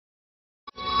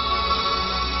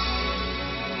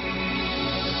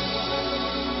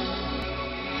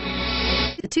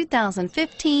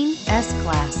2015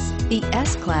 S-Class. The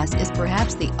S-Class is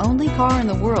perhaps the only car in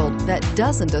the world that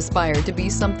doesn't aspire to be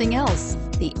something else.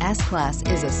 The S-Class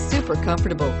is a super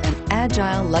comfortable and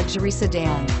agile luxury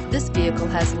sedan. This vehicle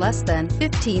has less than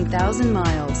 15,000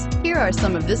 miles. Here are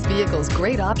some of this vehicle's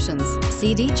great options: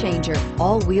 CD changer,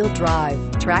 all-wheel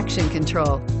drive, traction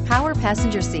control, power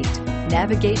passenger seat,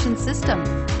 navigation system,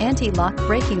 anti-lock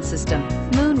braking system,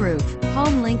 moonroof,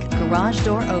 HomeLink garage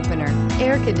door opener,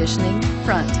 air conditioning,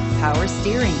 front, power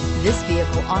steering. This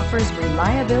vehicle offers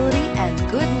reliability and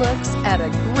good looks at a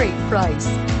great price.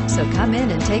 So come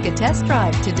in and take a test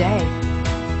drive today.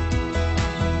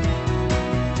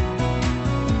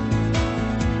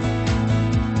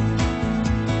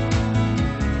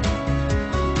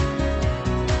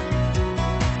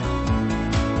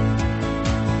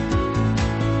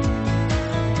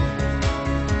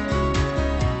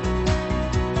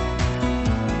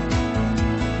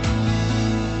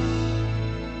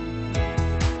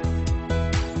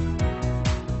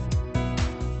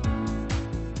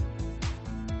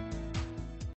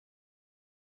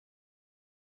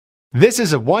 This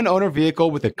is a one-owner vehicle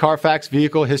with a CARFAX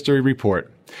Vehicle History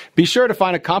Report. Be sure to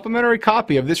find a complimentary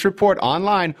copy of this report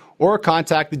online or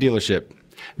contact the dealership.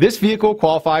 This vehicle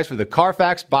qualifies for the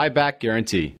CARFAX Buyback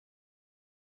Guarantee.